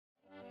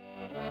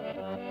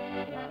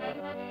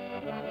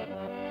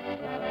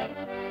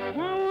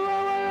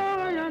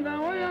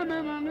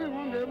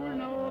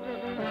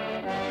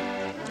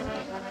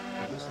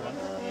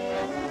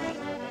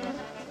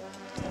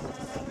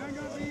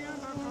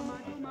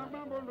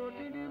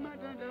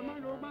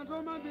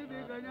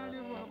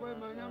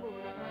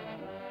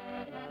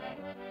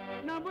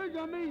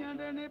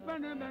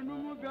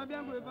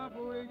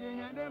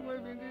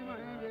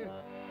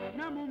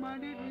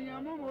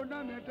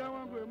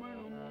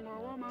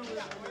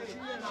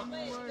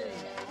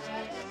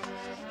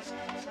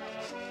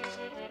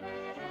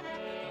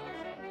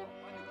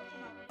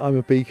I'm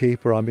a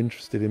beekeeper, I'm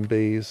interested in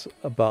bees,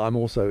 but I'm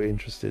also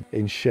interested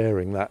in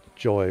sharing that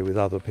joy with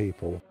other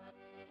people.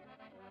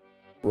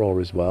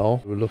 Rory as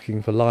well. We're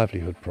looking for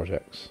livelihood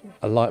projects.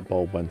 A light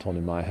bulb went on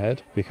in my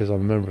head because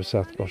I'm a member of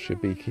South Gloucestershire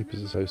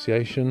Beekeepers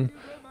Association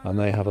and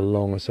they have a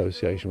long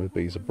association with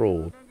Bees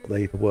Abroad.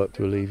 They work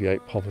to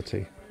alleviate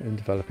poverty in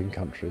developing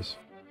countries.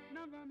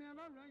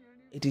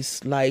 It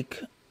is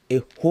like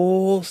a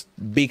whole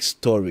big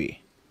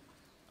story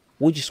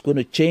which is going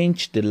to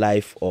change the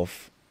life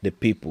of the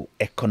people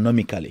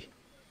economically.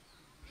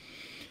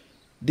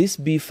 This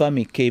bee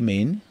farming came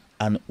in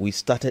and we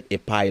started a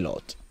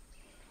pilot.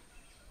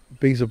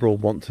 Bees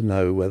Abroad want to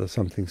know whether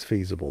something's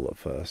feasible at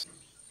first.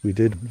 We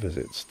did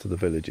visits to the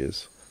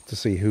villages to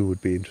see who would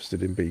be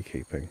interested in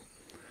beekeeping.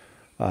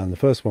 And the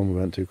first one we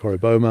went to,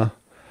 Corriboma,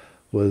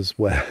 was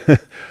where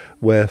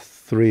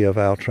 3 of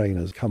our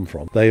trainers come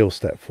from. They all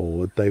stepped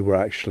forward. They were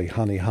actually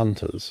honey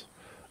hunters.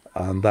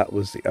 And that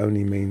was the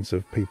only means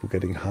of people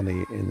getting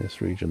honey in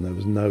this region. There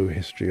was no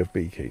history of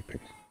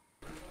beekeeping.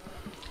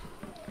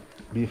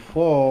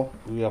 Before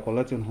we are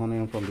collecting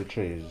honey from the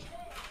trees,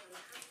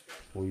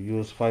 we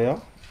use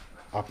fire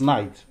at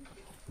night,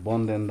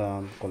 burn them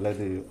down, collect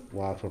the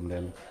wax from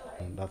them,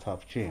 and that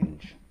have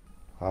changed.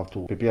 Have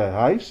to prepare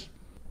hives,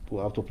 we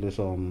have to place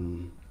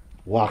some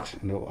wax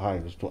in the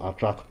hives to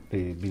attract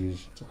the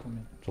bees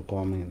to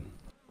come in.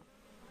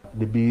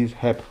 The bees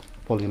help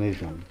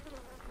pollination,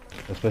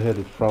 especially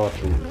the flower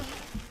trees.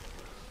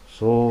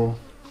 So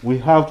we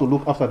have to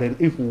look after them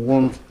if we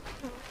want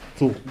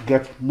to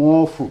get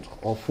more fruit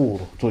or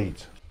food to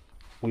eat.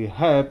 We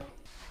help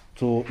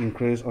to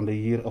increase on the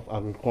yield of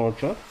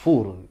agriculture,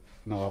 food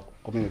in our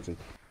community.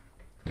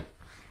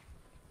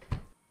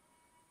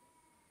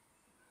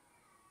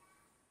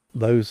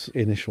 Those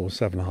initial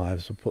 7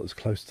 hives were put as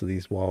close to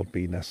these wild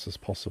bee nests as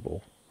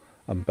possible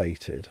and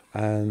baited.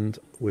 And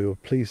we were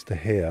pleased to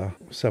hear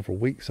several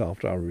weeks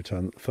after our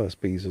return that the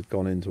first bees had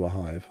gone into a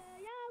hive.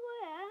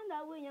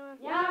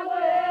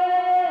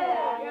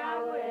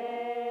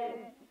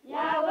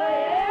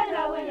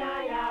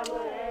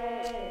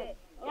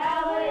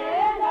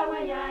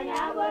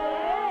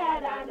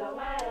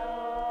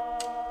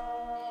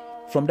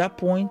 From that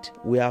point,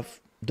 we have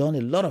done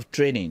a lot of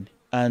training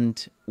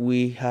and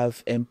we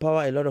have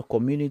empowered a lot of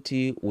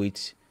community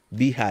with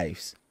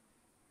beehives.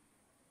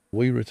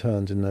 We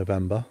returned in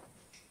November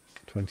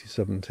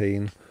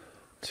 2017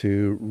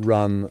 to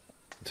run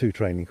 2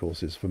 training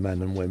courses for men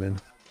and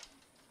women.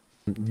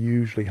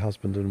 Usually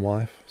husband and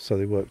wife, so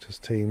they worked as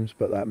teams,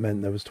 but that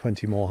meant there was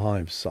 20 more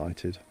hives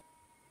sited.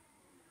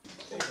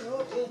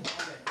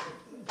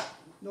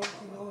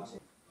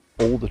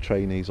 All the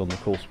trainees on the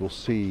course will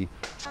see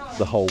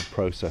the whole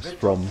process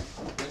from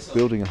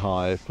building a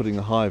hive, putting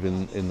the hive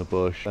in the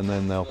bush, and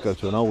then they'll go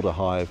to an older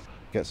hive,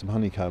 get some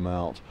honeycomb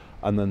out,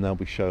 and then they'll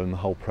be shown the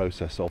whole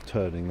process of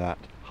turning that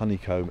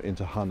honeycomb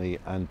into honey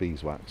and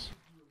beeswax.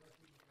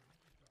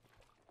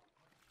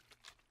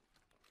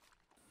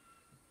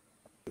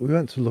 We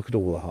went to look at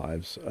all the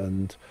hives,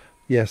 and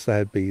yes, they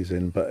had bees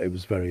in, but it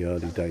was very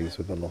early days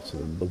with a lot of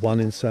them. The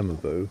one in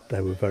Semabu,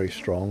 they were very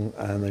strong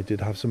and they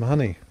did have some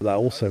honey. That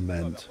also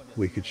meant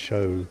we could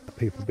show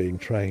people being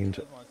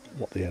trained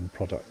what the end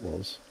product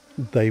was.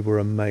 They were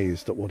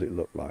amazed at what it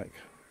looked like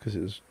because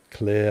it was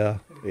clear,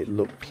 it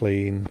looked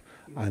clean,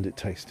 and it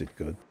tasted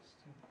good.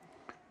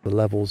 The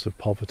levels of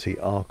poverty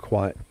are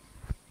quite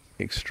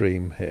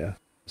extreme here.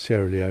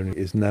 Sierra Leone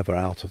is never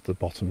out of the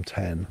bottom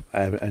 10,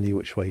 any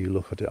which way you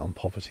look at it on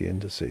poverty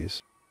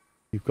indices.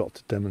 You've got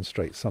to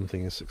demonstrate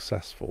something is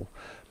successful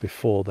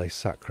before they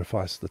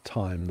sacrifice the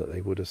time that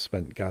they would have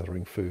spent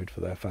gathering food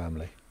for their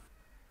family.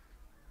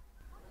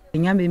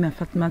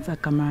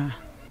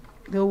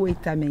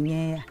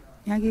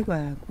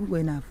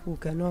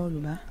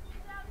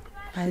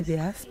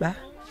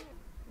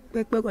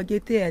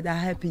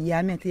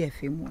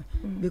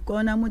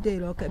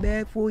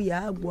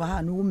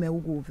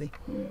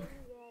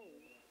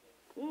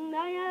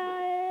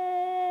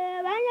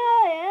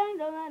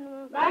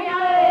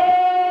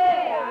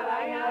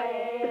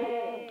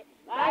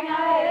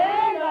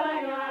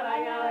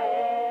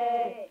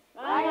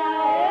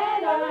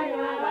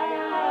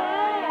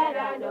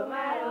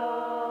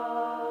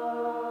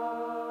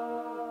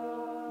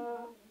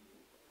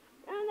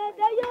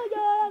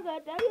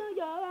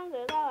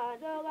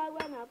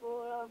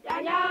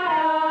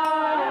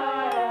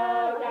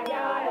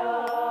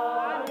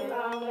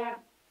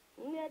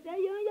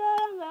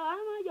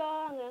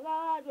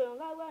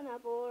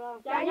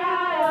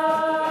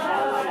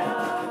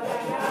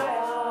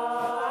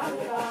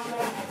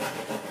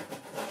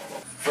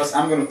 First,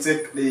 I'm going to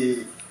take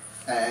the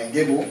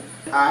gable.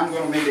 I'm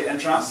going to make the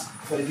entrance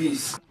for the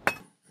bees.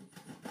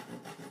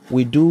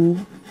 We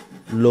do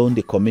loan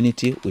the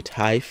community with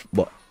hive,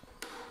 but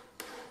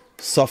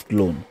soft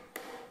loan.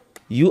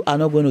 You are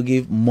not going to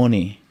give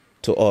money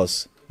to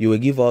us. You will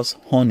give us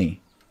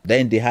honey.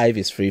 Then the hive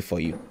is free for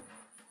you.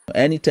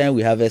 Anytime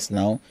we harvest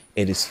now,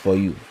 it is for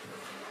you.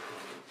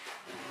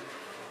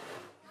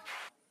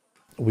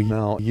 We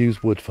now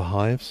use wood for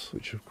hives,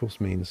 which of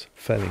course means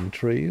felling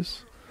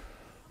trees.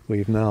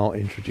 We've now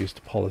introduced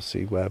a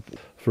policy where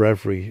for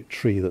every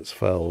tree that's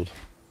felled,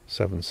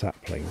 7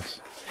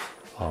 saplings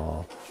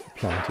are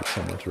planted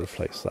somewhere to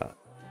replace that.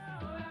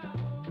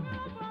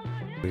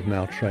 We've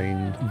now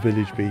trained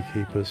village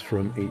beekeepers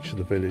from each of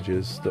the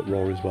villages that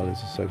Rory as well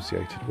is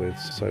associated with.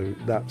 So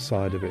that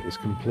side of it is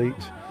complete,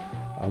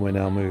 and we're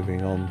now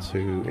moving on to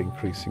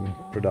increasing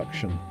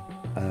production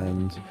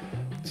and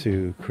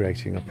to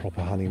creating a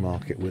proper honey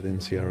market within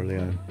Sierra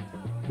Leone,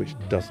 which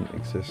doesn't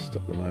exist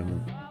at the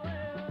moment.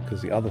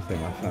 Because the other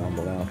thing I found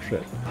on our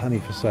trip, honey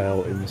for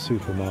sale in the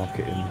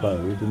supermarket in Bo,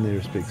 the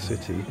nearest big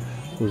city,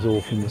 was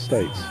all from the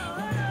States.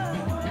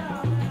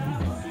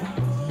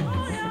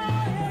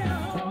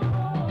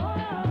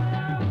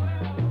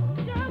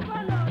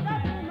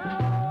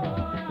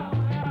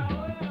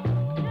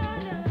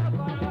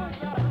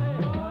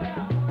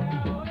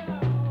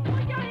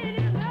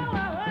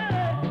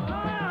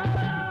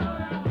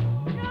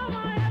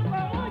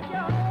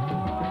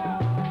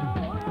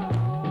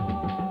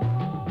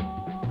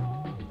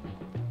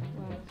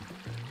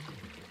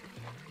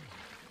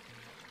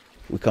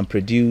 We can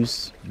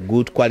produce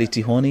good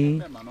quality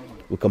honey.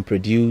 We can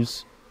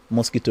produce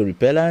mosquito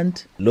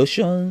repellent,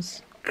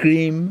 lotions,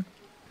 cream.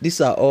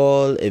 These are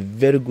all a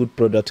very good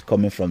product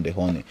coming from the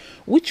honey,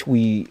 which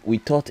we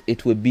thought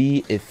it would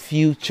be a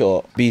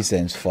future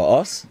business for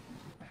us.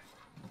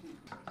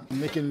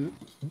 Making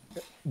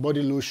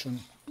body lotion.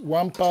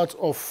 1 part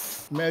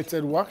of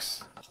melted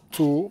wax,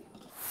 2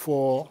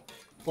 for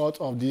part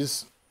of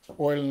this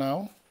oil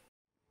now.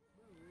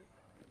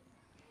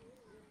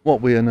 What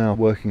we are now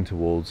working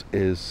towards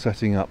is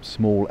setting up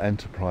small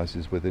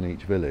enterprises within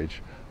each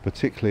village,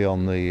 particularly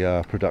on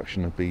the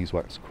production of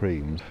beeswax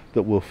creams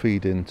that will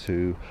feed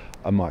into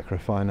a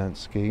microfinance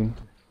scheme.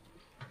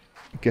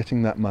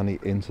 Getting that money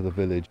into the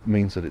village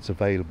means that it's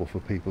available for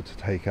people to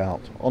take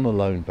out on a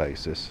loan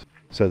basis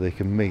so they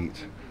can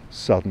meet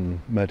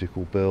sudden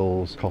medical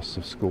bills, costs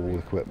of school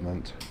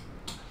equipment.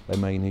 They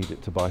may need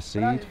it to buy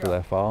seed for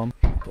their farm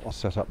or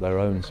set up their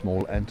own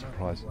small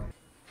enterprise.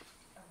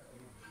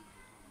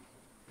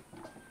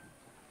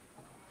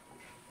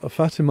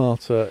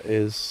 Fatimata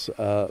is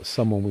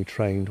someone we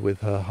trained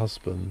with her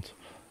husband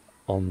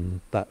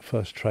on that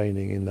first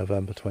training in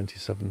November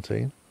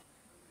 2017.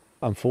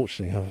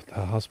 Unfortunately,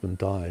 her husband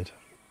died,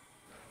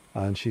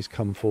 and she's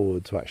come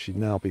forward to actually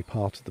now be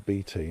part of the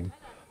bee team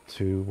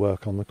to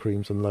work on the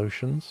creams and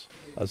lotions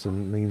as a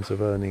means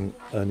of earning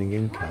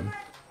income.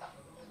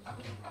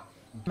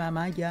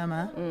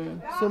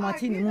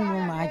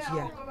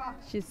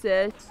 She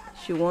said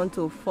she wants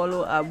to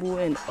follow Abu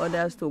and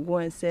others to go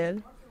and sell,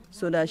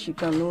 so that she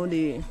can know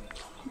the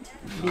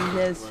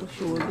business.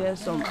 She will get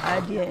some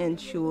idea, and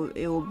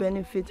it will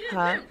benefit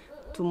her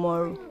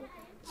tomorrow.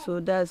 So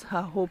that's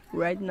her hope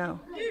right now.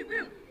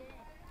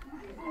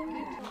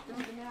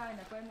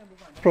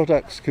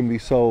 Products can be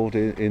sold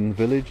in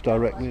village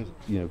directly,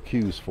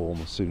 queues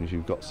form as soon as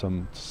you've got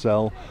some to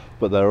sell,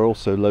 but there are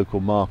also local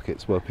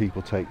markets where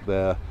people take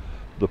the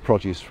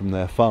produce from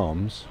their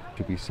farms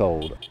to be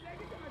sold.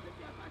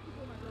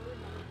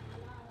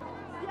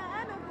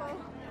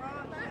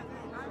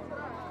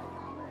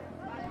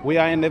 We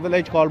are in a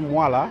village called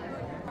Mwala.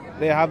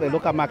 They have a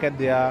local market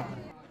there.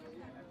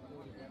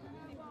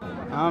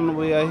 And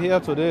we are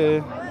here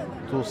today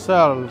to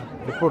sell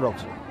the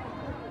product.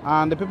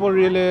 And the people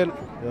really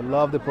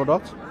love the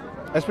product,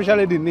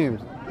 especially the names.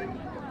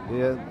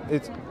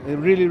 It's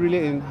really,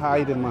 really in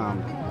high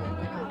demand.